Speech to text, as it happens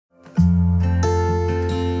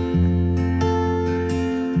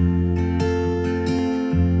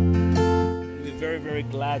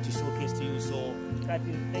glad to showcase to you. So,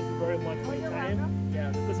 Cathy, thank you very much for your time. Welcome.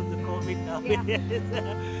 Yeah, because of the COVID now. Yeah.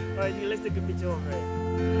 All right, let's take a picture of it.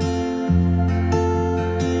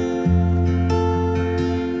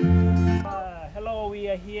 Hello, we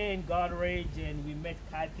are here in Goderich and we met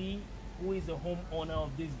Cathy, who is the homeowner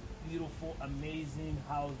of this beautiful, amazing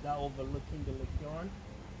house that overlooking the Lake Huron.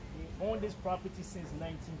 We owned this property since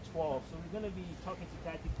 1912, so we're going to be talking to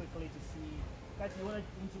Cathy quickly to see. Cathy, you want to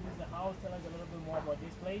introduce the house? Tell us a little bit more about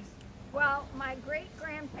this place. Well, my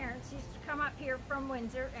great-grandparents used to come up here from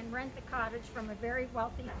Windsor and rent the cottage from a very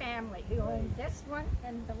wealthy family who owned this one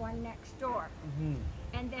and the one next door.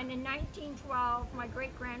 And then in 1912, my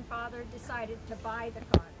great-grandfather decided to buy the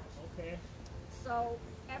cottage. Okay. So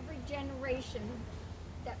every generation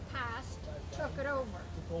that passed took it over.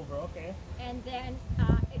 Took over, okay. And then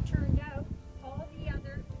it turned out all the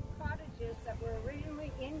other cottages that were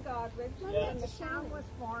originally in Goderich when the town was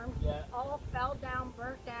formed all fell down,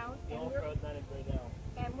 burnt down,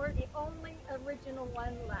 and we're the only original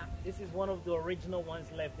one left. This is one of the original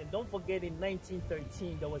ones left. And don't forget, in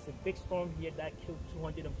 1913 there was a big storm here that killed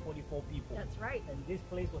 244 people. That's right. And this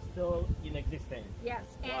place was still in existence. Yes.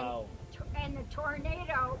 Wow. And the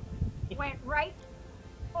tornado went right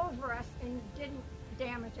over us and didn't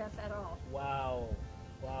damage us at all. Wow.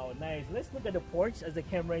 Wow, nice. Let's look at the porch as the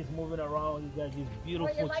camera is moving around. You got this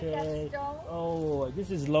beautiful chair. Oh,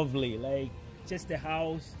 this is lovely. Like, just the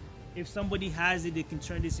house. If somebody has it, they can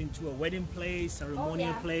turn this into a wedding place,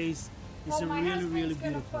 ceremonial place. It's really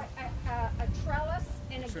beautiful. Put a trellis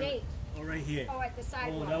and a gate. Oh, right here. Oh, at the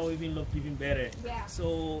sidewalk. Oh, that will even look even better. Yeah.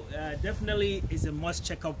 So definitely is a must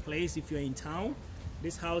check out place if you're in town.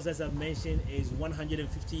 This house, as I've mentioned, is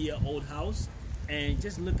 150-year-old house. And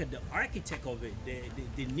just look at the architect of it,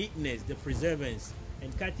 the neatness, the preservance.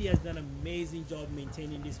 And Cathy has done an amazing job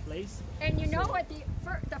maintaining this place. And you know what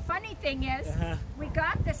the funny thing is? We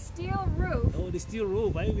got the steel roof. Oh, the steel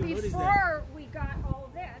roof. I even noticed that. Before we got all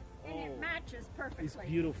this, and it matches perfectly. It's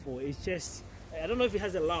beautiful. It's just, I don't know if it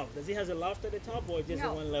has a loft. Does it have a loft at the top or just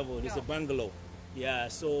a one level? It's a bungalow. Yeah,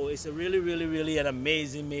 so it's a really an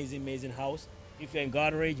amazing house. If you're in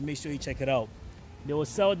Goderich, make sure you check it out. They will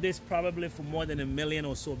sell this probably for more than $1 million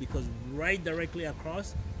or so, because right directly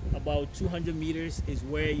across, about 200 meters, is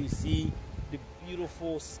where you see the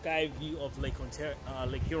beautiful sky view of Lake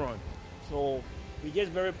Huron. So we're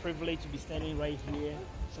just very privileged to be standing right here,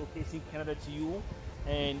 showcasing Canada to you.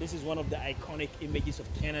 And this is one of the iconic images of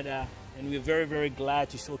Canada, and we're very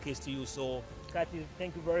glad to showcase to you. So, Cathy,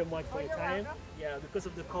 thank you very much for your time. Welcome. Yeah, because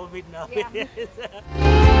of the COVID now. Yeah.